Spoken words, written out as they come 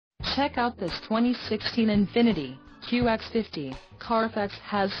Check out this 2016 INFINITI QX50. Carfax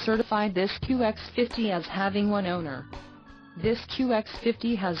has certified this QX50 as having one owner. This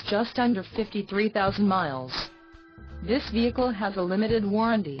QX50 has just under 53,000 miles. This vehicle has a limited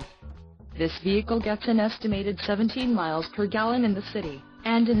warranty. This vehicle gets an estimated 17 miles per gallon in the city,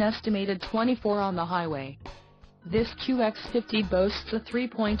 and an estimated 24 on the highway. This QX50 boasts a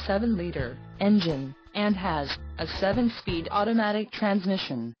 3.7-liter engine, and has a 7-speed automatic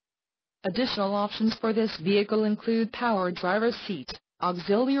transmission. Additional options for this vehicle include power driver's seat,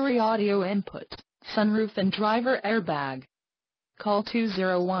 auxiliary audio input, sunroof and driver airbag. Call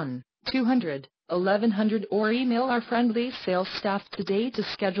 201-200-1100 or email our friendly sales staff today to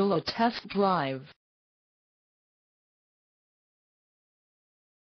schedule a test drive.